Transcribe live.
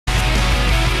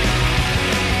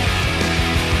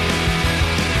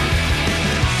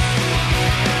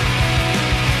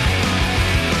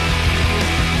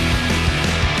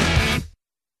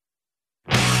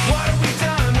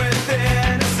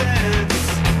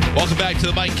Welcome back to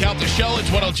the Mike Calta Show. It's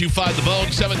 102.5 The Bone,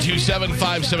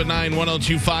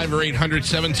 727-579-1025 or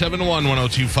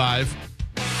 800-771-1025.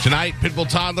 Tonight, Pitbull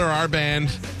Toddler, our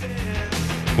band,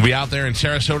 will be out there in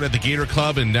Sarasota at the Gator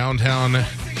Club in downtown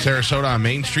Sarasota on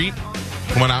Main Street.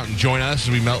 Come on out and join us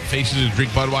as we melt faces and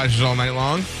drink Budweisers all night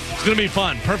long. It's going to be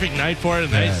fun. Perfect night for it.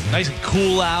 Nice and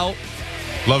cool out.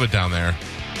 Love it down there.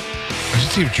 I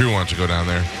should see if Drew wants to go down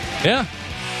there. Yeah.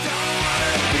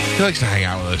 He likes to hang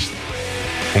out with us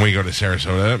when we go to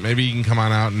Sarasota. Maybe you can come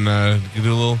on out and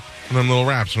do one of them little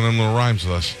raps, one of them little rhymes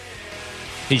with us.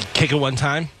 You kick it one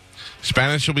time?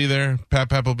 Spanish will be there.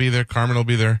 Pep will be there. Carmen will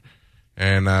be there.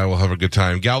 And we'll have a good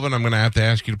time. Galvin, I'm going to have to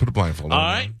ask you to put a blindfold on. All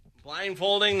right.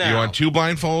 Blindfolding now. You want two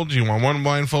blindfolds? You want one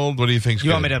blindfold? What do you think?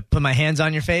 You want me to put my hands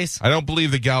on your face? I don't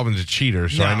believe that Galvin's a cheater,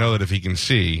 so No. I know that if he can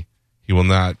see, he will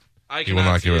not. He will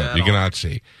not give it up. You cannot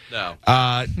see. No.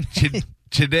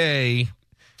 Today,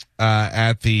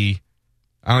 at the,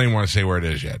 I don't even want to say where it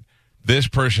is yet. This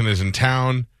person is in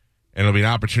town, and it'll be an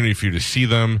opportunity for you to see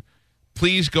them.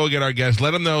 Please go get our guests.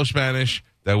 Let them know, Spanish,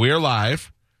 that we are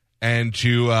live, and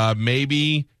to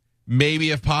maybe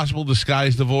if possible,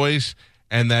 disguise the voice,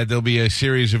 and that there'll be a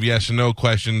series of yes and no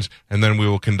questions, and then we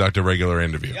will conduct a regular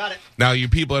interview. Got it. Now, you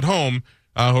people at home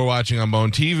who are watching on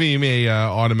Bone TV may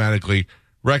automatically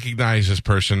recognize this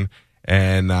person,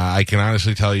 and I can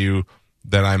honestly tell you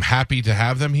that I'm happy to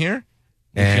have them here,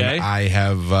 and Okay. I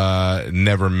have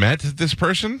never met this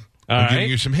person. I'm giving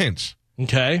you some hints.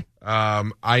 Okay.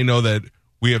 I know that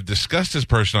we have discussed this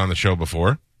person on the show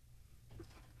before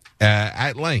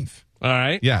at length. All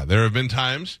right. Yeah, there have been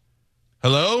times.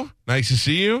 Hello, nice to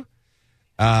see you.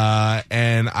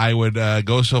 And I would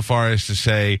go so far as to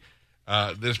say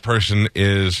this person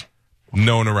is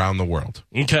known around the world.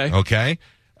 Okay. Okay?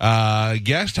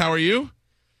 Guest, how are you?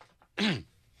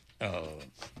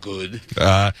 Good.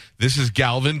 This is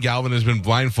Galvin. Galvin has been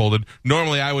blindfolded.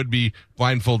 Normally I would be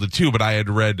blindfolded too, but I had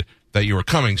read that you were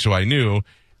coming, so I knew.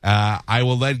 I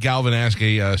will let Galvin ask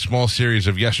a small series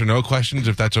of yes or no questions,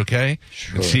 if that's okay,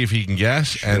 and see if he can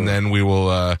guess, and then we will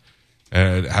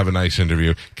have a nice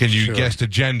interview. Can you guess the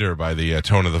gender by the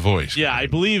tone of the voice? Yeah, I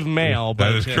believe male.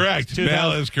 But That is correct.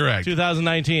 Male is correct.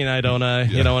 2019, I don't,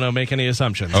 you don't want to make any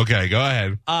assumptions. Okay, go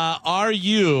ahead. Are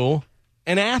you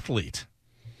an athlete?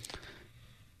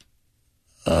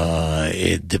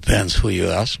 It depends who you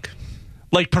ask.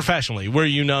 Like professionally, were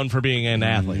you known for being an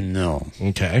athlete? No.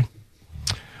 Okay.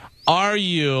 Are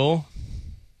you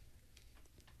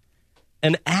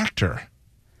an actor?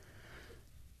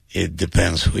 It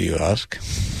depends who you ask.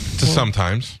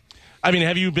 Sometimes. I mean,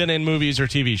 have you been in movies or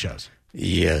TV shows?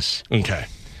 Yes. Okay.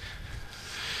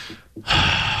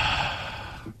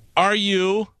 Are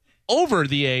you over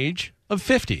the age of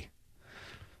 50?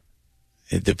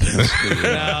 It depends who you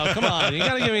ask. No, come on. You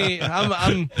got to give me...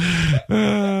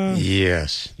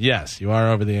 Yes. Yes, you are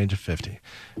over the age of 50.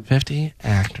 50,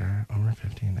 actor. Over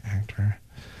 50, an actor.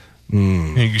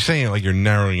 You're saying it like you're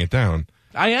narrowing it down.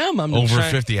 I am. I'm Over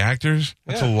trying- 50 actors?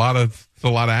 That's Yeah. a lot of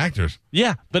actors.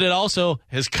 Yeah, but it also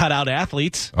has cut out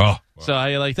athletes. Oh, So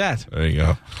I like that. there you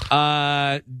go.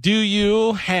 Do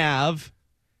you have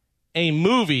a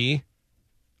movie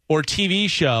or TV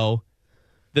show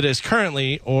that is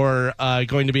currently or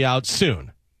going to be out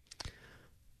soon?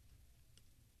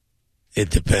 It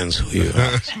depends who you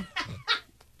ask.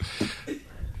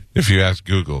 If you ask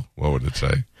Google, what would it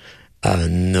say?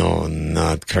 No,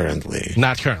 not currently.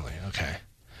 Not currently. Okay.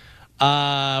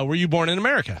 Were you born in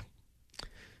America?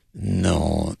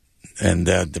 No, and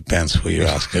that depends who you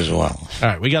ask as well. All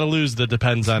right, we got to lose the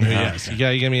depends on who you ask. You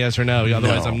got to give me yes or no.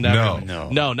 Otherwise, I'm never.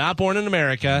 No. Not born in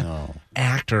America. No.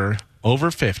 Actor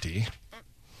over 50.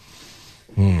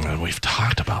 And we've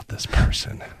talked about this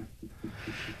person.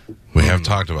 We have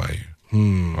talked about you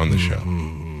on the show.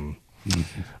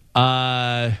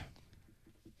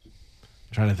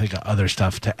 Trying to think of other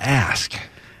stuff to ask.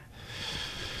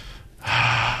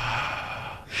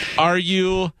 Are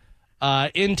you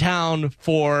in town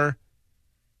for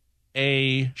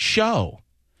a show?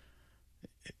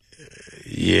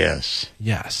 Yes.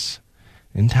 Yes.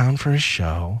 In town for a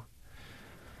show.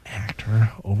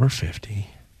 Actor over 50.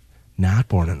 Not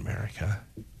born in America.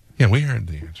 Yeah, we heard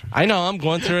the answer. I know. I'm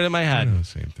going through it in my I head. know the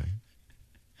same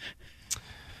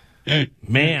thing.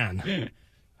 Man.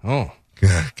 Oh.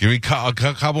 Yeah, give me a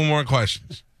couple more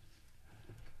questions.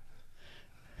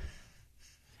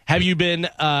 Have you been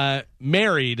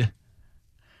married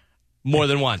more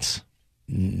than once?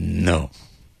 No.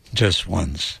 Just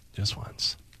once. Just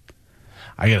once.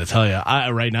 I got to tell you,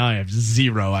 right now I have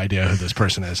zero idea who this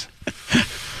person is.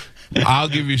 I'll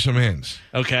give you some hints.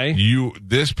 Okay.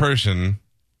 This person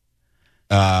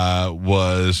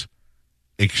was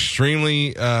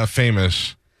extremely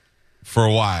famous for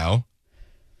a while,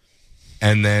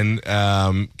 and then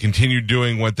continued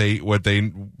doing what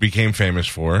they became famous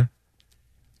for.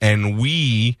 And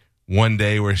we one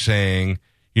day were saying,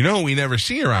 we never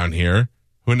see around here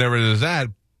who never does that.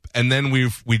 And then we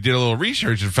did a little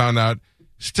research and found out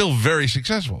still very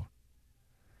successful.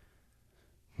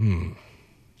 I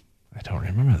don't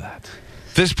remember that.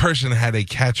 This person had a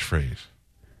catchphrase.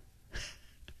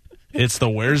 It's the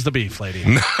 "Where's the beef, lady?"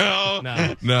 No.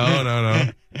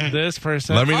 This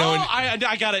person. Let me know.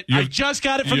 I got it. I just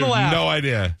got it from the You have lab. no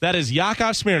idea. That is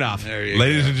Yakov Smirnoff.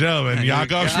 Ladies and gentlemen,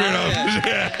 Yakov Smirnoff.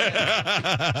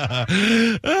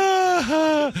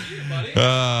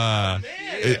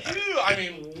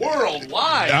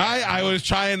 Worldwide. I was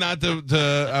trying not to.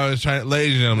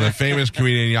 Ladies and gentlemen, the famous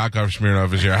comedian Yakov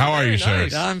Smirnoff is here. How are you, sir?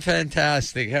 I'm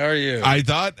fantastic. How are you? I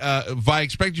thought if I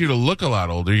expect you to look a lot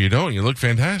older, you don't. You look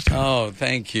fantastic. Oh,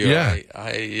 thank you.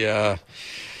 Yeah.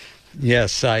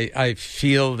 Yes, I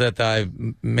feel that I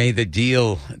made a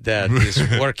deal that is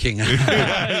working.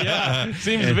 Yeah,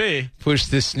 seems to be. Push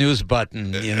the snooze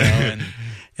button,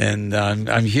 and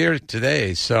I'm here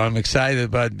today, so I'm excited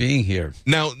about being here.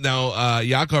 Now,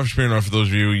 Yakov Smirnoff, for those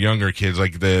of you younger kids,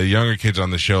 like the younger kids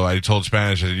on the show, I told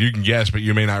Spanish that you can guess, but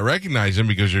you may not recognize him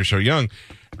because you're so young.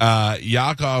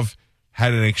 Yakov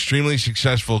had an extremely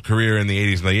successful career in the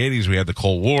 80s. In the 80s, we had the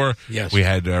Cold War. Yes. We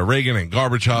had Reagan and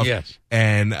Gorbachev. Yes.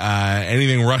 And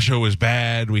anything Russia was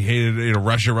bad. We hated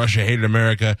Russia. Russia hated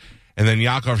America. And then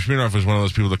Yakov Smirnoff was one of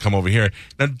those people that come over here.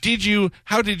 Now,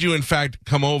 how did you in fact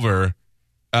come over?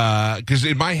 Because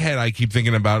in my head, I keep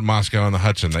thinking about Moscow on the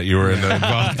Hudson, that you were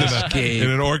involved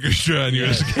in an orchestra and you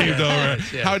escaped over.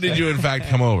 Yes. How did you in fact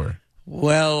come over?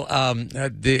 Well,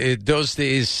 those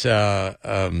days,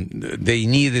 they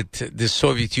needed, the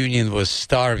Soviet Union was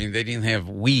starving. They didn't have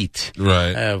wheat,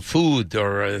 Right. Food,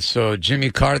 so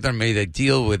Jimmy Carter made a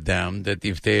deal with them that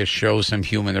if they show some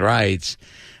human rights,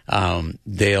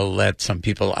 they'll let some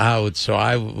people out. So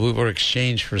we were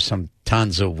exchanged for some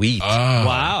tons of wheat. Oh.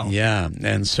 Wow. Yeah,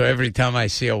 and so every time I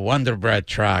see a Wonder Bread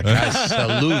truck, I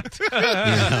salute.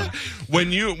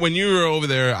 When you were over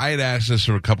there, I had asked this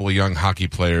to a couple of young hockey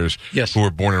players Yes. who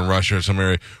were born in Russia or some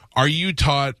area. Are you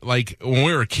taught, like when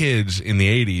we were kids in the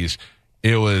 80s,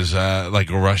 it was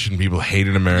like Russian people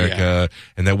hated America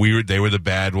and that they were the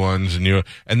bad ones, and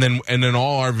then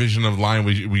all our vision of line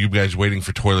was you guys waiting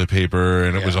for toilet paper,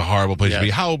 and it was a horrible place to be.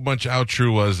 How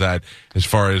true was that as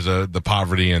far as the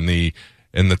poverty and the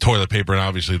toilet paper and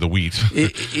obviously the wheat?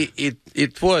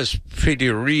 It was pretty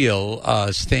real.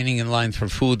 Standing in line for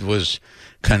food was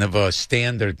kind of a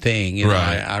standard thing.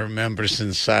 Right. I remember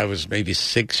since I was maybe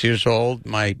 6 years old,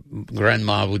 my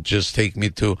grandma would just take me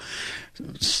to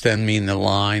stand me in the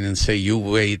line and say, "You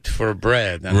wait for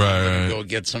bread," and I would go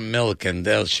get some milk, and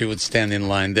she would stand in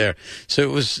line there. So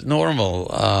it was normal.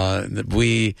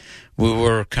 We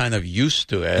were kind of used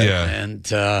to it,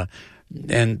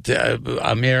 and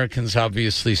Americans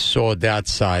obviously saw that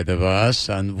side of us,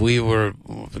 and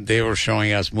they were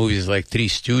showing us movies like Three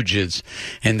Stooges,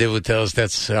 and they would tell us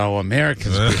that's how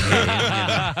Americans behave.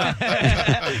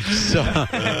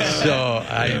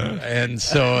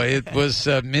 So it was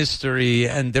a mystery,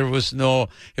 and it was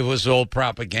all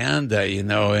propaganda,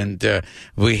 and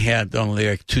we had only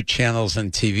like 2 channels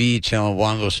on TV. Channel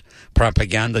 1 was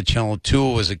propaganda. Channel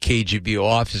 2 was a KGB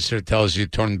officer tells you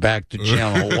turn back to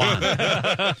Channel 1.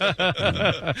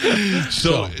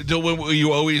 So were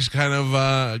you always kind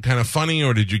of funny,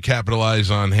 or did you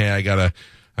capitalize on, hey,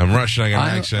 I'm Russian, I got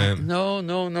an accent? No.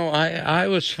 I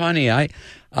was funny. I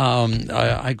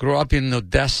grew up in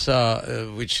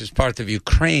Odessa, which is part of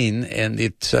Ukraine, and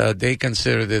they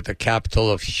considered it the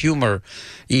capital of humor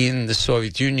in the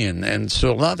Soviet Union. And so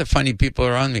a lot of funny people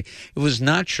around me. It was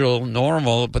natural,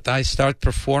 normal, but I started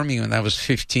performing when I was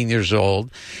 15 years old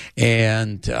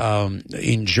and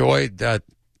enjoyed that.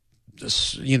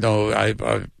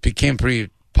 I became pretty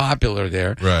popular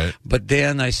there. Right. But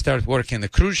then I started working the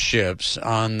cruise ships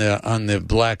on the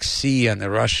Black Sea, on the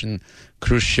Russian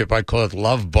cruise ship. I call it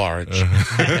Love Barge.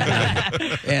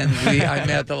 And I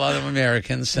met a lot of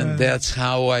Americans, and that's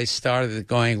how I started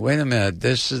going, wait a minute,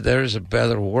 there's a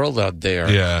better world out there.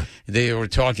 Yeah. They were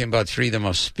talking about freedom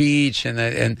of speech,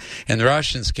 and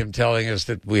Russians kept telling us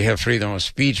that we have freedom of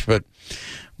speech,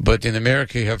 but in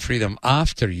America, you have freedom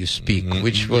after you speak,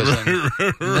 which was a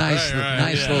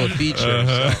nice little feature.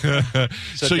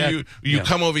 So you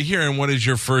come over here, and what is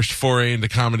your first foray into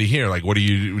comedy here? Like, what do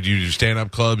you do? Stand-up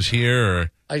clubs here?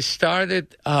 or? I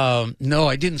started. No,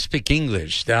 I didn't speak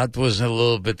English. That was a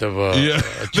little bit of a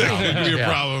challenge. That would be a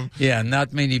problem. Yeah,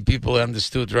 not many people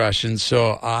understood Russian.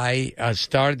 So I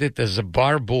started as a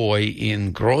bar boy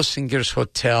in Grossinger's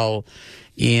Hotel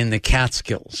in the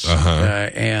Catskills,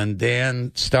 and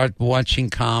then start watching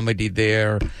comedy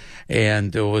there.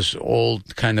 And it was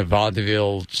old kind of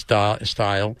vaudeville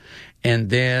style. And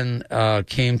then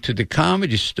came to the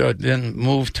Comedy Store, then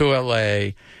moved to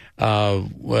L.A.,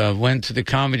 went to the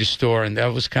Comedy Store, and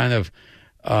that was kind of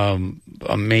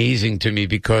amazing to me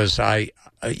because the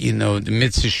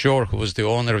Mitzi Shore, who was the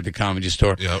owner of the Comedy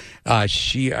Store, I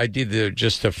did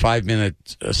just a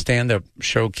 5-minute stand-up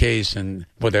showcase and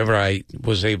whatever I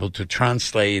was able to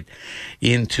translate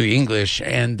into English,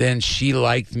 and then she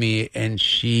liked me, and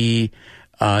she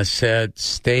said,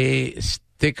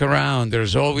 stick around.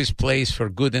 There's always place for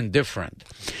good and different.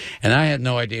 And I had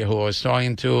no idea who I was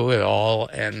talking to at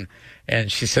all. And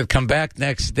she said, come back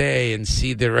next day and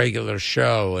see the regular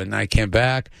show. And I came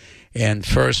back, and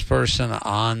first person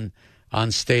on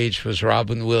stage was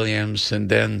Robin Williams, and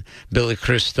then Billy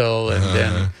Crystal, and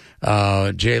then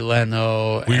Jay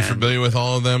Leno. Were you familiar with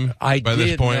all of them by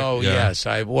this point? Yes.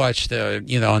 I watched,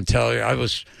 until I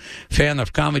was a fan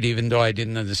of comedy, even though I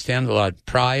didn't understand a lot.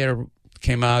 Pryor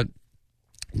came out,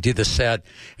 did a set,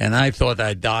 and I thought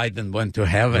I died and went to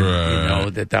heaven.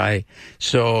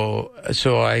 So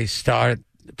I started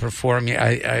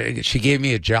performing. She gave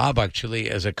me a job actually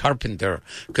as a carpenter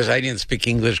because I didn't speak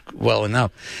English well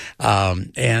enough,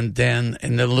 and then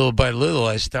little by little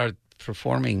I started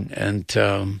performing. And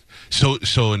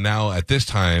so now at this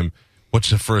time, what's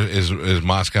the first? Is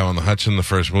Moscow on the Hudson the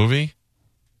first movie?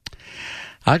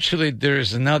 Actually,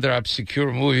 there's another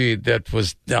obscure movie that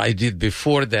I did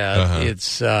before that.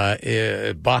 It's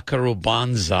Buckaroo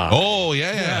Banzai. Oh,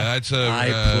 yeah.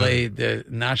 I played the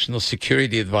national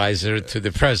security advisor to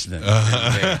the president.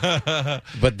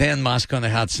 But then Moscow on the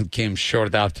Hudson came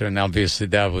short after, and obviously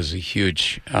that was a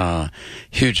huge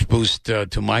boost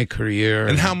to my career.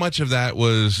 And how much of that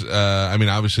was,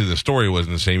 obviously the story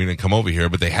wasn't the same. You didn't come over here,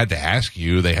 but they had to ask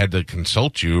you. They had to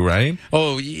consult you, right?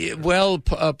 Oh, well,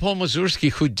 Paul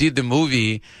Mazursky, who did the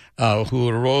movie,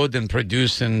 who wrote and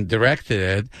produced and directed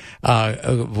it,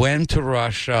 went to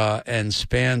Russia and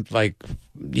spent a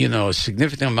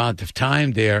significant amount of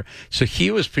time there. So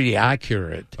he was pretty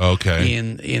accurate. Okay.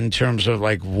 In terms of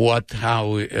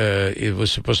how it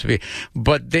was supposed to be.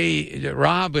 But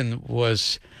Robin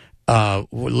was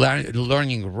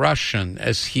learning Russian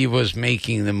as he was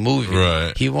making the movie.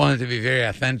 Right. He wanted to be very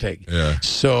authentic. Yeah.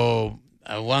 So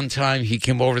one time he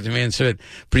came over to me and said,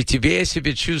 «При тебе я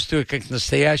себя чувствую как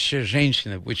настоящая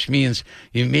женщина», which means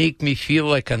you make me feel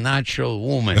like a natural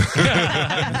woman.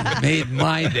 It made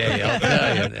my day, I'll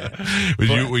tell you that.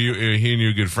 Were he and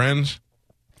you good friends?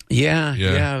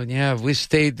 Yeah. We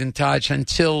stayed in touch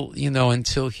until he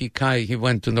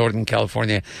went to Northern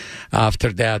California.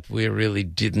 After that, we really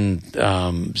didn't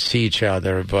see each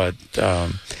other. But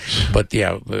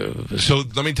yeah. So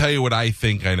let me tell you what I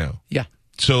think I know. Yeah.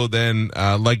 So then,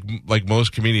 like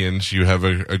most comedians, you have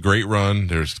a great run.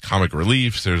 There's comic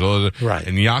reliefs. There's all the, right.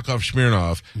 And Yakov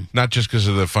Smirnoff, not just because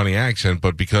of the funny accent,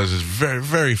 but because it's very,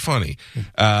 very funny,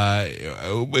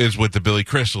 is with the Billy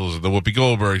Crystals, the Whoopi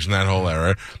Goldbergs, and that whole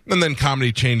era. And then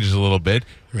comedy changes a little bit,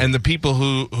 right. And the people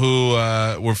who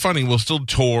were funny will still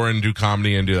tour and do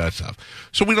comedy and do that stuff.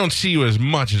 So we don't see you as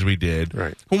much as we did.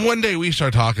 Right. When one day we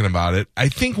start talking about it, I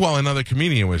think while another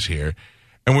comedian was here.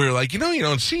 And we were like, you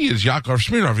don't see is Yakov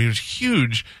Smirnoff. He was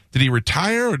huge. Did he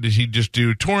retire or did he just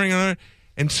do touring on it?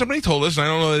 And somebody told us, and I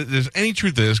don't know if there's any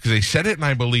truth to this because they said it and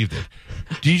I believed it.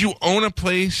 Did you own a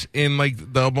place in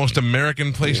the most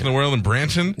American place in the world in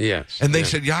Branson? Yes. And they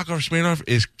said Yakov Smirnoff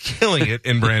is killing it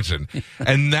in Branson.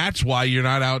 And that's why you're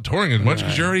not out touring as much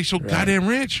because you're already so goddamn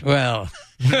rich. Well,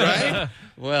 right?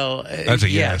 Well, that's a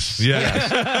yes.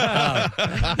 Yes.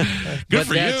 Good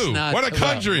for you. What a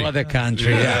country. What a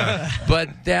country, yeah.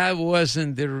 But that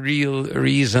wasn't the real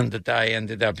reason that I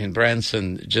ended up in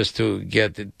Branson, just to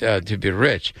get it, to be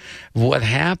rich. What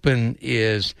happened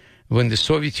is when the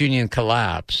Soviet Union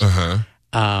collapsed,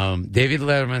 David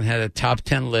Letterman had a top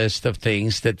 10 list of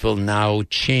things that will now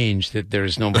change, that there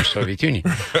is no more Soviet Union.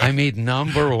 I made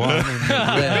number one in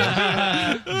the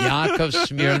list. Yakov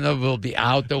Smirnoff will be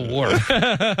out of work.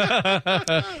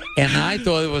 And I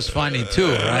thought it was funny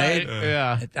too, right?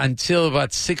 Yeah. Until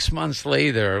about 6 months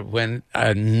later, when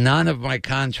none of my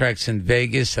contracts in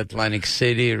Vegas, Atlantic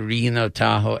City, Reno,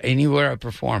 Tahoe, anywhere I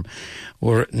performed,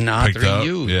 were not Picked up.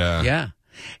 renewed. Yeah.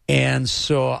 And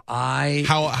so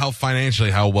how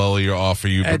financially, how well you're off for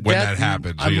you when that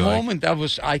happened? So at the moment,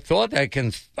 I thought I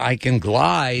can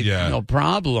glide, no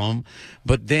problem.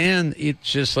 But then it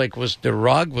just like the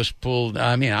rug was pulled.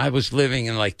 I mean, I was living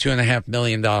in like $2.5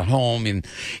 million home in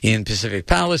Pacific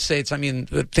Palisades. I mean,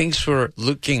 things were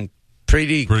looking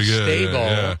pretty good, stable.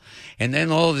 yeah. And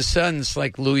then all of a sudden, it's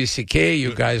like Louis C.K.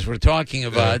 you guys were talking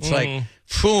about. It's like,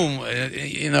 boom,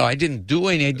 I didn't do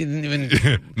any. I didn't even.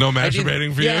 No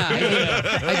masturbating for you?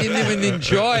 Yeah, I didn't even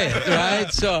enjoy it,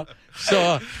 right? So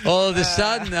all of a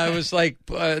sudden, I was like,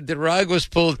 the rug was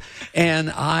pulled,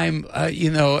 and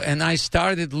and I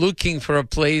started looking for a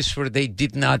place where they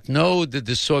did not know that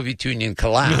the Soviet Union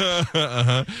collapsed.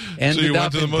 Ended so you went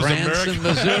up to the in most Branson,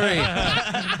 Missouri.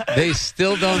 They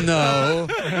still don't know,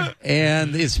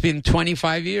 and it's been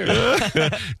 25 years.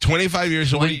 25 years.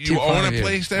 So you own a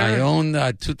place there? I own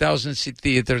a 2,000-seat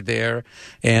theater there,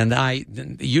 and I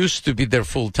used to be there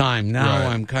full time. Now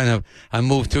I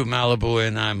moved to Malibu,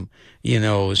 and I'm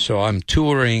so I'm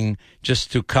touring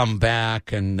just to come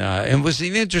back. And it was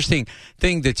an interesting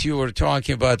thing that you were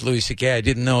talking about, Louis C.K. I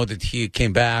didn't know that he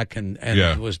came back and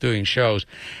was doing shows.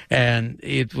 And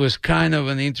it was kind of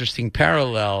an interesting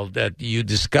parallel that you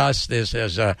discussed this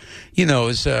as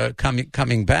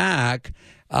coming back.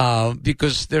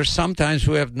 Because there's sometimes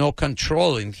we have no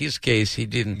control. In his case, he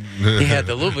didn't. He had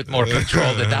a little bit more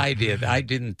control than I did. I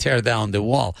didn't tear down the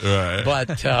wall. Right.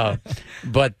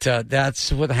 But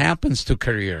that's what happens to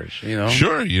careers,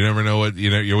 Sure, you never know what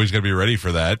you always got to be ready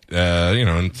for that.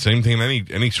 And same thing in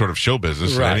any sort of show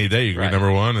business. Right. Any day you can be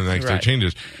number one, and the next day it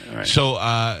changes. Right. So,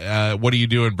 what do you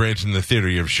do in Branson, the theater?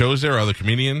 You have shows there? Other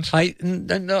comedians? I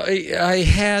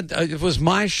had. It was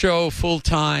my show full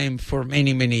time for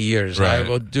many years.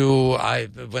 Right.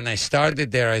 When I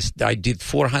started there, I did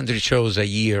 400 shows a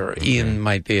year in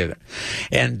my theater,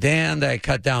 and then I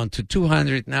cut down to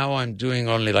 200. Now I'm doing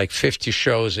only like 50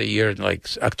 shows a year, like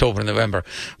October, November.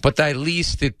 But I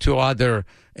leased it to other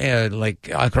like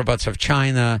Acrobats of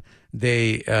China.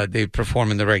 They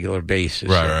perform on a regular basis.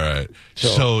 Right.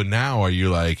 So now are you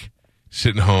like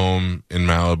sitting home in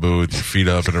Malibu with your feet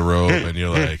up in a robe, and you're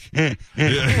like, this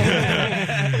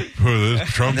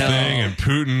Trump thing and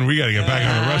Putin, we got to get back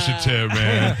on the Russia tip,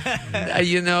 man.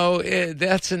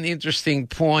 That's an interesting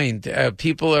point.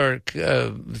 People are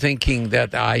thinking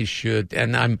that I should,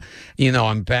 and I'm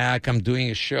back. I'm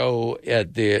doing a show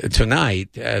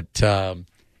tonight at. Tell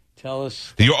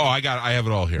us. I have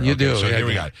it all here. You do. So here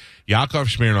we got Yakov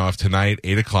Smirnoff tonight,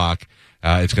 8:00.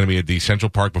 It's going to be at the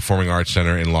Central Park Performing Arts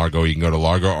Center in Largo. You can go to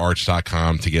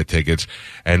largoarts.com to get tickets.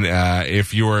 And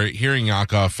if you are hearing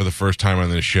Yakov for the first time on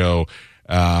this show,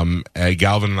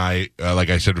 Galvin and I, like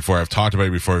I said before, I've talked about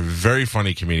it before, very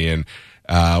funny comedian,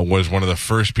 was one of the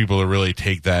first people to really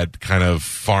take that kind of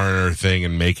foreigner thing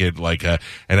and make it like and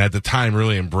at the time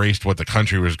really embraced what the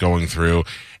country was going through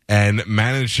and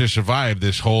managed to survive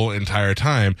this whole entire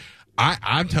time.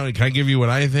 I'm telling you, can I give you what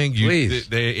I think? Please.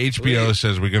 The HBO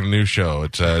says we got a new show.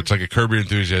 It's like a Curb Your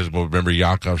Enthusiasm, but remember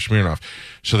Yakov Smirnoff.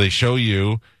 So they show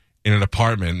you in an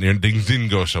apartment, things didn't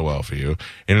go so well for you,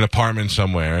 in an apartment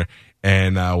somewhere,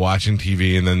 and watching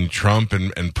TV, and then Trump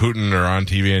and Putin are on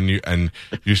TV, and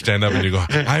you stand up and you go,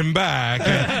 "I'm back,"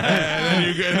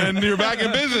 and then you're back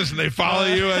in business, and they follow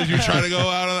you as you try to go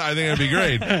out. I think that'd be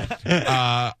great.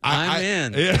 I'm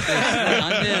in.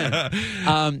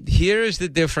 Here is the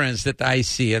difference that I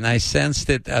see, and I sensed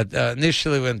it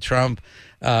initially when Trump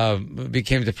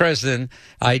became the president.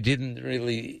 I didn't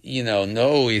really,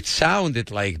 know it sounded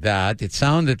like that. It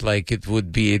sounded like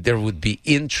there would be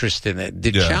interest in it.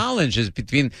 The challenges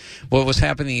between what was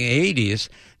happening in the 80s,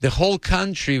 the whole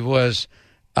country was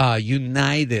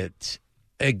united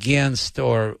against,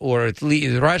 or at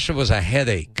least Russia was a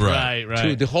headache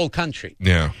to the whole country.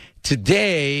 Yeah.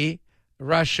 Today,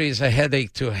 Russia is a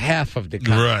headache to half of the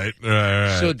country.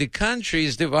 Right. So the country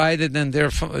is divided, and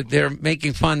they're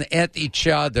making fun at each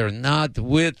other, not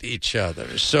with each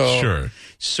other. So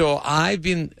I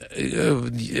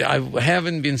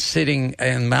haven't been sitting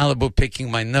in Malibu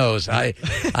picking my nose. I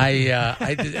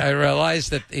realized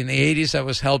that in the 80s I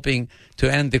was helping to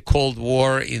end the Cold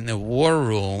War in the war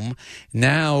room.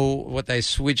 Now what I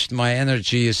switched my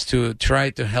energy is to try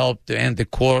to help to end the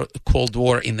Cold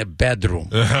War in the bedroom.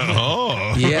 Oh.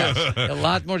 Yes, a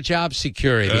lot more job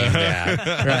security in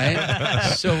that,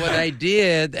 right? So what I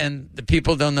did, and the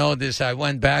people don't know this, I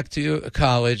went back to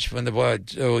college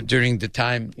during the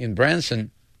time in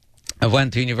Branson. I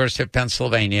went to University of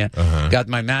Pennsylvania, got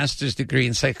my master's degree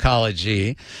in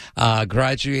psychology,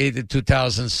 graduated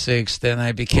 2006. Then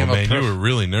I became you were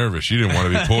really nervous. You didn't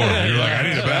want to be poor. You were like, I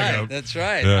need a backup. That's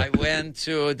right. Yeah. I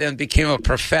then became a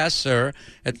professor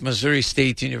at Missouri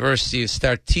State University,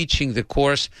 start teaching the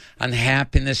course on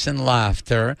happiness and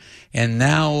laughter. And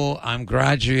now I'm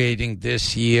graduating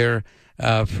this year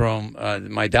from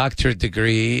my doctorate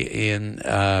degree in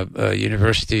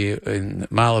University in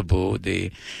Malibu,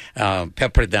 the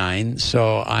Pepperdine.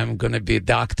 So I'm going to be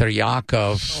Dr.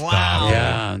 Yakov. Wow.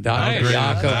 Yeah, Dr.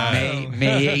 Yakov,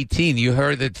 May 18. You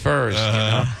heard it first. You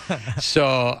know?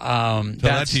 So tell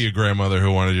that to your grandmother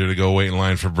who wanted you to go wait in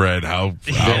line for bread. How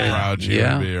proud she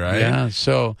would be, right? Yeah.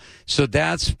 So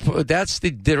that's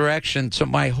the direction. So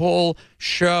my whole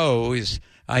show is.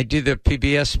 I did a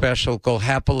PBS special called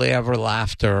Happily Ever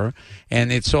Laughter,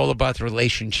 and it's all about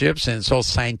relationships, and it's all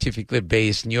scientifically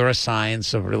based,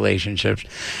 neuroscience of relationships.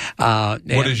 What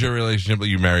is your relationship? Are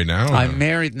you married now? I'm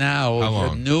married now. How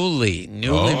long? Newly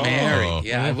married.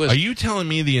 Yeah, Are you telling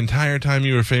me the entire time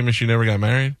you were famous you never got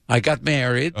married? I got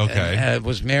married. Okay. I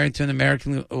was married to an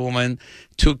American woman,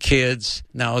 2 kids.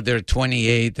 Now they're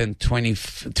 28 and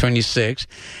 26.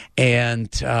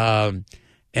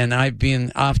 And I've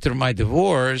been, after my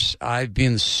divorce, I've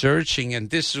been searching,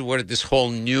 and this is where this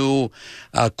whole new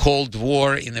Cold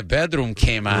War in the bedroom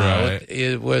came out. Right.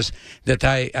 It was that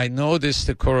I noticed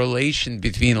the correlation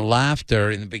between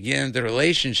laughter in the beginning of the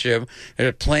relationship. There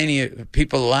are plenty of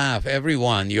people laugh,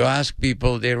 everyone. You ask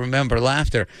people, they remember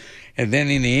laughter. And then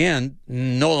in the end,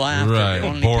 no laughter. Right. The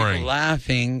only Boring. people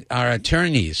laughing are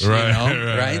attorneys,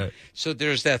 Right. right? So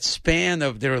there's that span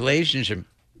of the relationship.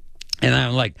 And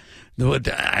I'm like,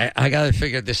 I got to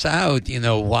figure this out.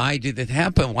 Why did it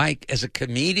happen? Why, as a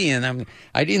comedian,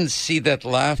 I didn't see that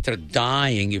laughter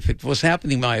dying. If it was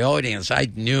happening in my audience, I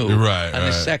knew. Right. On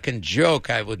the second joke,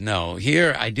 I would know.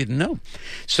 Here, I didn't know.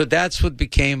 So that's what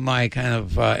became my kind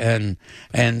of,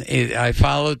 I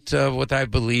followed what I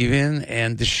believe in,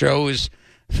 and the show is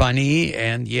funny,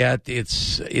 and yet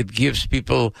it gives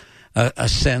people a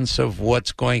sense of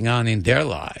what's going on in their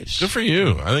lives. Good for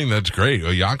you. I think that's great.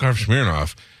 Yakov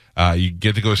Smirnoff. You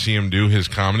get to go see him do his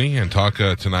comedy and talk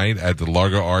tonight at the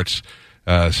Largo Arts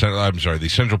Center. I'm sorry, the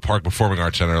Central Park Performing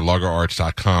Arts Center,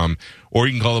 largoarts.com. Or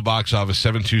you can call the box office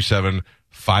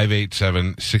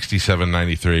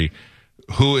 727-587-6793.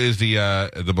 Who is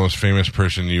the most famous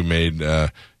person you made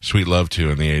sweet love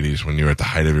to in the 80s when you were at the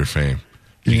height of your fame?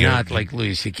 Not like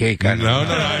Louis C.K. No. I mean,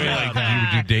 like,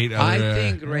 would you date other... I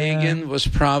think Reagan was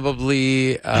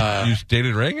probably... you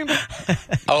dated Reagan?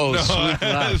 Oh, no. Sweet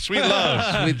love. Sweet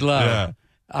love. Sweet love.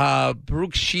 Yeah.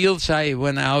 Brooke Shields, I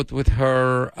went out with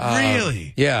her.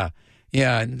 Really? Yeah.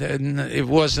 Yeah. It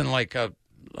wasn't like a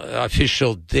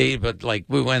official date, but like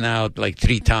we went out like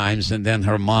 3 times, and then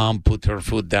her mom put her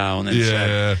foot down and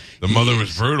said, the mother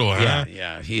was brutal, huh?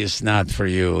 Yeah, he is not for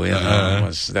you.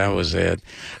 That was it.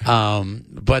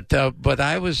 But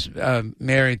I was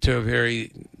married to a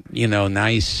very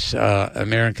nice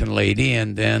American lady,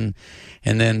 and then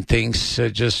things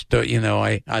just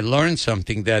I learned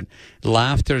something, that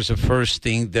laughter is the first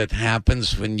thing that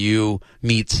happens when you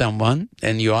meet someone,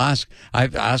 and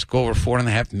I've asked over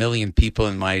 4.5 million people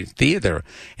in my theater,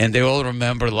 and they all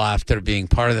remember laughter being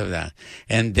part of that.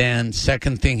 And then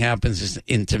second thing happens is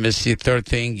intimacy. Third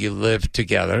thing, you live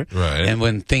together. Right. And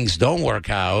when things don't work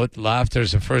out, laughter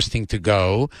is the first thing to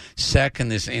go.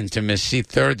 Second is intimacy.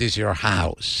 Third is your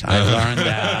house. I learned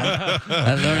that.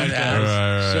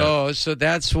 Right. So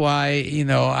that's why,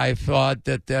 I thought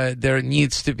that there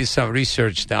needs to be some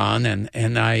research done, and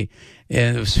it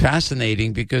was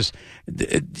fascinating because,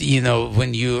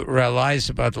 when you realize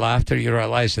about laughter, you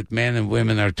realize that men and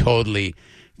women are totally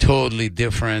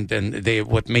different, and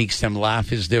what makes them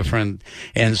laugh is different,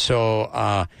 and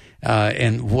so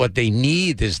and what they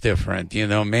need is different.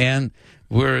 Men,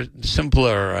 we're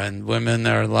simpler, and women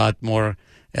are a lot more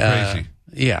crazy.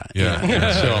 Yeah.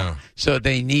 So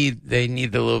they need a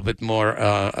little bit more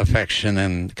affection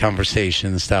and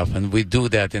conversation and stuff, and we do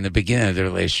that in the beginning of the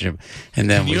relationship. And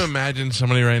then can you imagine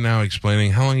somebody right now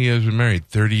explaining how long you guys been married?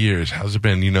 30 years. How's it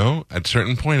been? At a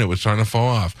certain point, it was starting to fall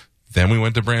off. Then we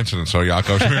went to Branson and saw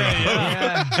Yakov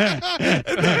Smirnoff.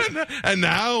 and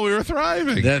now we were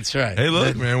thriving. That's right. Hey,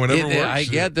 look, man, whatever works. I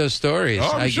get those stories.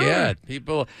 Oh, I sure. get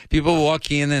people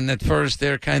walk in, and at first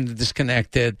they're kind of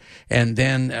disconnected, and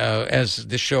then as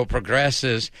the show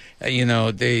progresses,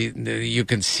 you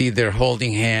can see they're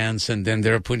holding hands, and then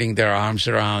they're putting their arms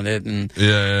around it, and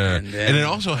and it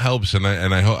also helps. And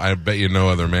I bet no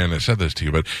other man has said this to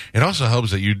you, but it also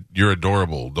helps that you're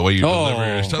adorable the way you deliver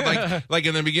your stuff. Like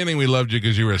in the beginning, we loved you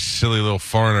because you were a silly little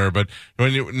foreigner, but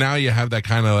now you have that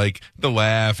kind of like the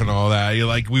laugh and all that. You're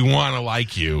like, we want to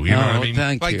like you. You know what I mean?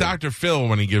 Thank like you. Dr. Phil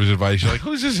when he gives advice, you're like,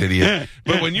 who's this idiot?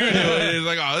 But when you're doing it, it's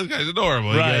like, oh, this guy's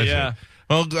adorable. Right, yeah.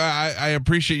 Well, I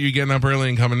appreciate you getting up early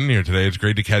and coming in here today. It's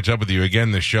great to catch up with you.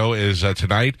 Again, the show is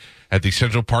tonight at the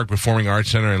Central Park Performing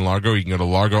Arts Center in Largo. You can go to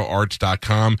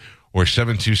largoarts.com or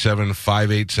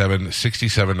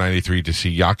 727-587-6793 to see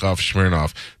Yakov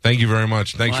Smirnoff. Thank you very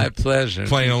much. Thanks My for pleasure.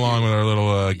 playing along with our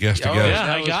little guest together. yeah. That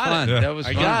I was got fun. it. Yeah. That was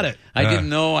I fun. got it. I didn't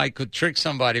know I could trick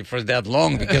somebody for that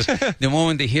long because the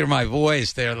moment they hear my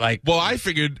voice, they're like, Well, I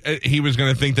figured he was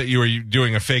going to think that you were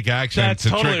doing a fake accent That's to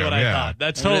totally trick what him. I Yeah. thought.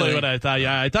 That's totally Really? what I thought.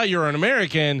 Yeah, I thought you were an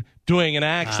American doing an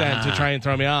accent to try and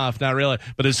throw me off. Not really.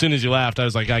 But as soon as you laughed, I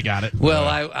was like, I got it. well,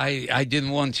 I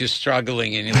didn't want you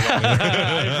struggling any longer.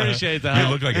 I appreciate that. You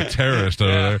look like a terrorist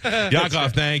over there.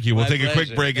 Yakov, thank you. We'll My take a quick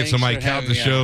pleasure. break. It's the Thanks Mike for having Calta me Show. on.